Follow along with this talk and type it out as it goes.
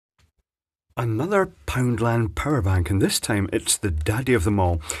Another Poundland power bank, and this time it's the daddy of them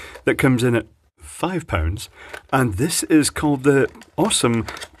all that comes in at £5, and this is called the awesome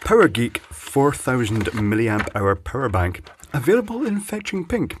Power Geek 4000 milliamp hour power bank, available in fetching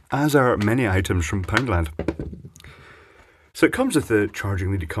pink, as are many items from Poundland. So it comes with the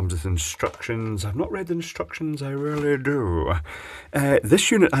charging lead, it comes with instructions. I've not read the instructions, I rarely do.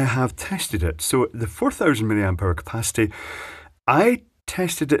 This unit, I have tested it. So the 4000 milliamp hour capacity, I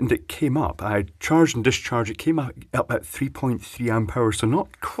tested it and it came up. I charged and discharged, it came up at 3.3 amp hours, so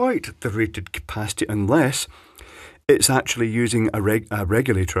not quite the rated capacity unless it's actually using a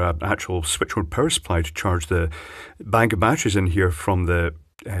regulator, an actual switch mode power supply to charge the bank of batteries in here from the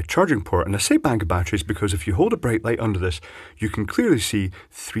charging port. And I say bank of batteries because if you hold a bright light under this, you can clearly see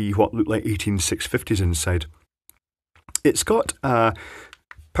three what look like 18650s inside. It's got a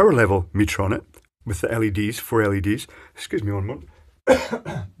power level meter on it with the LEDs, 4 LEDs. Excuse me one moment.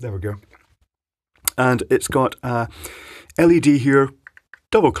 There we go. And it's got a LED here,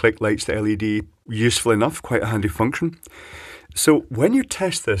 double click lights the LED, useful enough, quite a handy function. So when you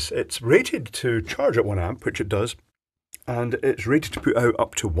test this, it's rated to charge at 1 amp, which it does, and it's rated to put out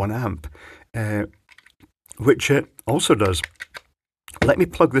up to 1 amp, which it also does. Let me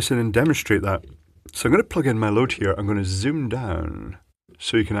plug this in and demonstrate that. So I'm going to plug in my load here. I'm going to zoom down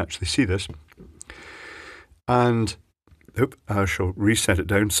so you can actually see this. And I shall reset it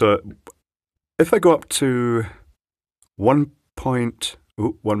down. So if I go up to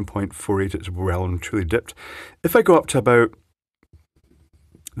 1.48, it's well and truly dipped. If I go up to about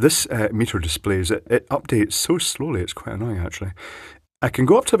this meter displays, it updates so slowly, it's quite annoying actually. I can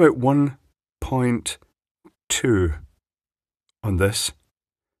go up to about 1.2 on this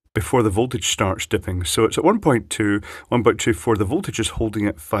before the voltage starts dipping. So it's at 1.2, 1.24, the voltage is holding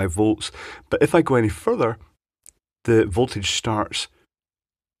at 5 volts. But if I go any further, the voltage starts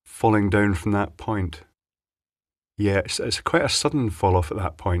falling down from that point. Yeah, it's quite a sudden fall off at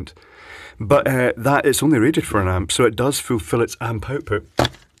that point. But that it's only rated for 1 amp, so it does fulfill its amp output.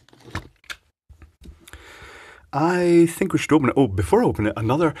 I think we should open it. Oh, before I open it,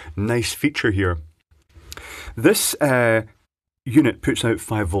 another nice feature here. This unit puts out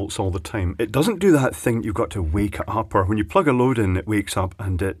 5 volts all the time. It doesn't do that thing you've got to wake it up, or when you plug a load in, it wakes up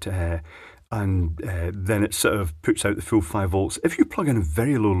and then it sort of puts out the full 5 volts. If you plug in a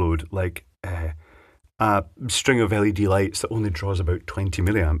very low load, like a string of LED lights that only draws about 20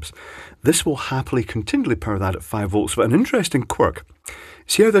 milliamps, this will happily continually power that at 5 volts. But an interesting quirk,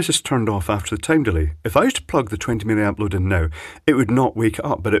 see how this is turned off after the time delay? If I was to plug the 20 milliamp load in now, it would not wake it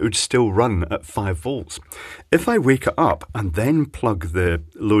up, but it would still run at 5 volts. If I wake it up and then plug the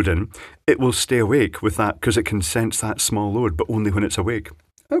load in, it will stay awake with that because it can sense that small load, but only when it's awake.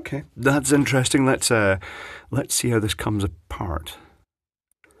 Okay, that's interesting. Let's see how this comes apart.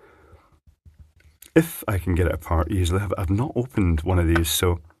 If I can get it apart easily. I've not opened one of these,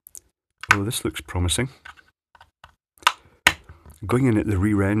 so oh, this looks promising. Going in at the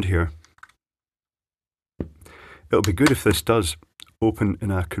rear end here. It'll be good if this does open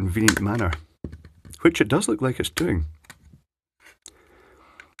in a convenient manner, which it does look like it's doing.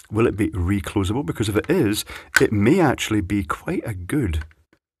 Will it be reclosable? Because if it is, it may actually be quite a good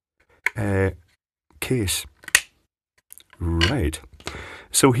case. Right.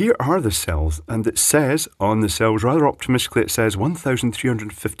 So here are the cells, and it says on the cells, rather optimistically, it says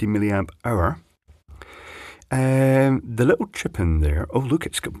 1350 milliamp hour. The little chip in there, oh look,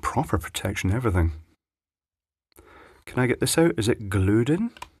 it's got proper protection and everything. Can I get this out? Is it glued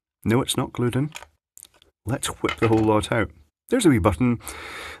in? No, it's not glued in. Let's whip the whole lot out. There's a wee button.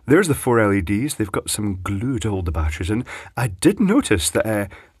 There's the 4 LEDs. They've got some glue to hold the batteries in. I did notice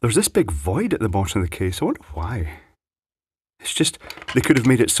that there's this big void at the bottom of the case. I wonder why. It's just, they could have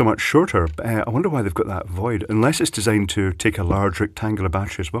made it so much shorter. I wonder why they've got that void, unless it's designed to take a large rectangular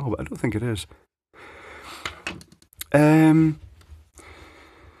battery as well, but I don't think it is. I'm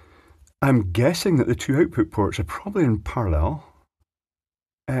guessing that the 2 output ports are probably in parallel.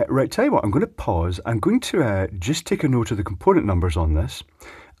 Right, tell you what, I'm going to pause. I'm going to just take a note of the component numbers on this,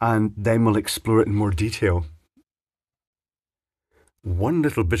 and then we'll explore it in more detail. One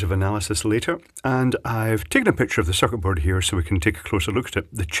little bit of analysis later, and I've taken a picture of the circuit board here so we can take a closer look at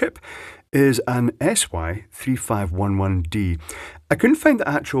it. The chip is an SY3511D. I couldn't find the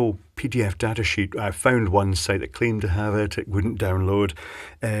actual PDF datasheet. I found one site that claimed to have it. It wouldn't download.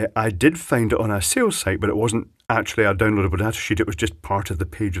 I did find it on a sales site, but it wasn't actually a downloadable datasheet. It was just part of the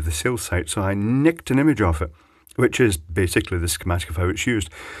page of the sales site, so I nicked an image off it, which is basically the schematic of how it's used.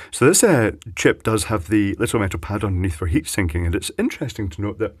 So this chip does have the little metal pad underneath for heat sinking, and it's interesting to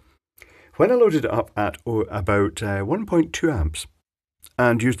note that when I loaded it up at about 1.2 amps,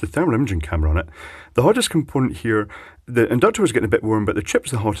 and used the thermal imaging camera on it. The hottest component here, the inductor was getting a bit warm, but the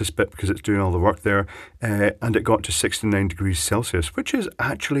chip's the hottest bit because it's doing all the work there, and it got to 69 degrees Celsius, which is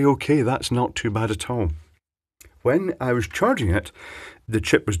actually okay. That's not too bad at all. When I was charging it, the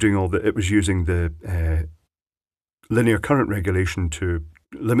chip was doing it was using the linear current regulation to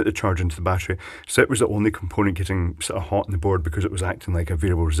limit the charge into the battery, so it was the only component getting sort of hot on the board because it was acting like a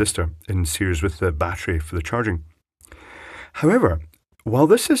variable resistor in series with the battery for the charging. However, while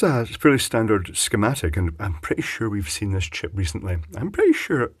this is a fairly standard schematic, and I'm pretty sure we've seen this chip recently, I'm pretty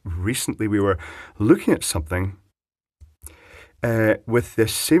sure recently we were looking at something with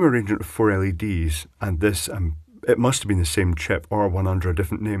this same arrangement of 4 LEDs, and this, it must have been the same chip or one under a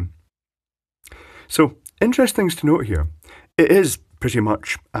different name. So, interesting things to note here. It is pretty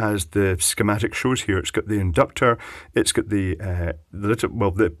much as the schematic shows here. It's got the inductor, it's got the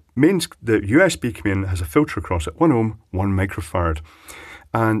USB coming in has a filter across it, 1 ohm, 1 microfarad.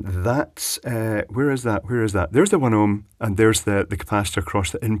 And that's, where is that? There's the 1 ohm, and there's the capacitor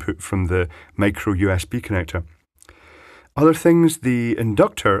across the input from the micro USB connector. Other things, the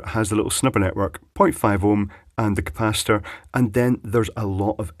inductor has a little snubber network, 0.5 ohm, and the capacitor, and then there's a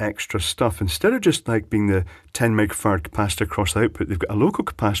lot of extra stuff. Instead of just like being the 10 microfarad capacitor across the output, they've got a local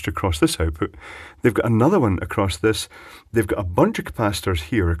capacitor across this output, they've got another one across this, they've got a bunch of capacitors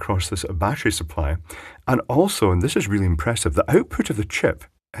here across this battery supply, and also, and this is really impressive, the output of the chip,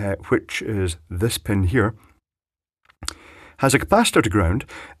 which is this pin here, has a capacitor to ground,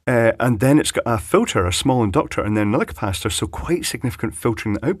 and then it's got a filter, a small inductor, and then another capacitor, so quite significant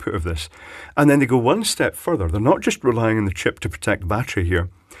filtering the output of this. And then they go one step further. They're not just relying on the chip to protect the battery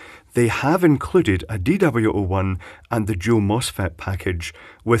here. They have included a DW01 and the dual MOSFET package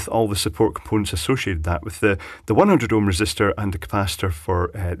with all the support components associated with that, with the 100 ohm resistor and the capacitor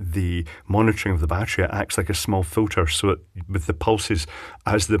for the monitoring of the battery. It acts like a small filter so that with the pulses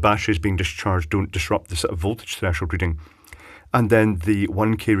as the battery is being discharged don't disrupt the sort of voltage threshold reading. And then the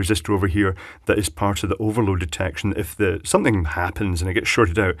 1K resistor over here that is part of the overload detection. If something happens and it gets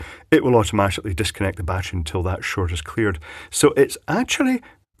shorted out, it will automatically disconnect the battery until that short is cleared. So it's actually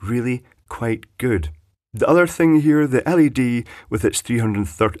really quite good. The other thing here, the LED with its 33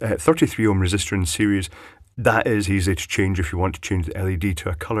 ohm resistor in series, that is easy to change if you want to change the LED to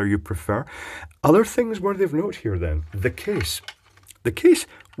a colour you prefer. Other things worthy of note here then, the case. The case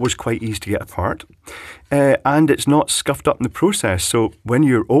was quite easy to get apart, and it's not scuffed up in the process. So when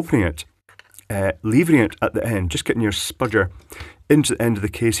you're opening it, leaving it at the end, just getting your spudger into the end of the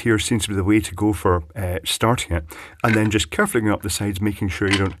case here seems to be the way to go for starting it, and then just carefully going up the sides, making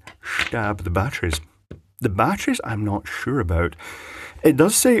sure you don't stab the batteries. The batteries I'm not sure about. It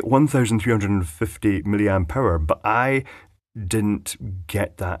does say 1,350 milliamp hour, but I didn't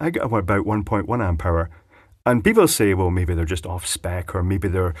get that. I got about 1.1 amp hour. And people say, well, maybe they're just off spec, or maybe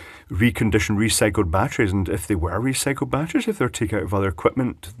they're reconditioned, recycled batteries. And if they were recycled batteries, if they're taken out of other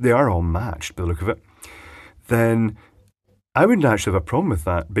equipment, they are all matched by the look of it. Then I wouldn't actually have a problem with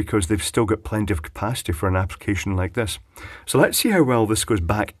that because they've still got plenty of capacity for an application like this. So let's see how well this goes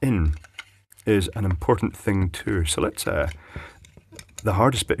back in is an important thing too. So let's, the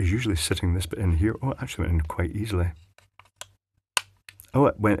hardest bit is usually sitting this bit in here. Oh, it actually went in quite easily. Oh,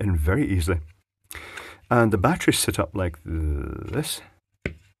 it went in very easily. And the batteries sit up like this.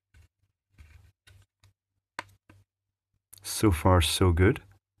 So far, so good.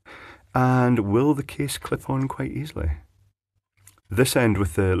 And will the case clip on quite easily? This end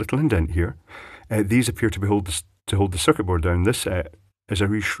with the little indent here, these appear to hold the circuit board down. This is a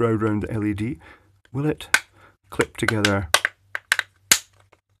re-shroud around the LED. Will it clip together?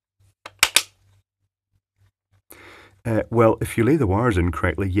 Well, if you lay the wires in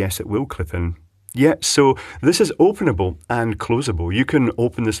correctly, yes, it will clip in. Yeah, so this is openable and closable. You can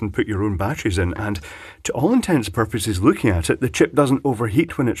open this and put your own batteries in, and to all intents and purposes, looking at it, the chip doesn't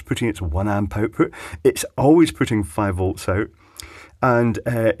overheat when it's putting its 1 amp output. It's always putting 5 volts out, and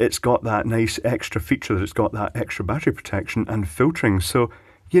it's got that nice extra feature that it's got that extra battery protection and filtering. So,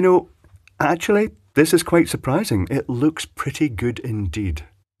 you know, actually, this is quite surprising. It looks pretty good indeed.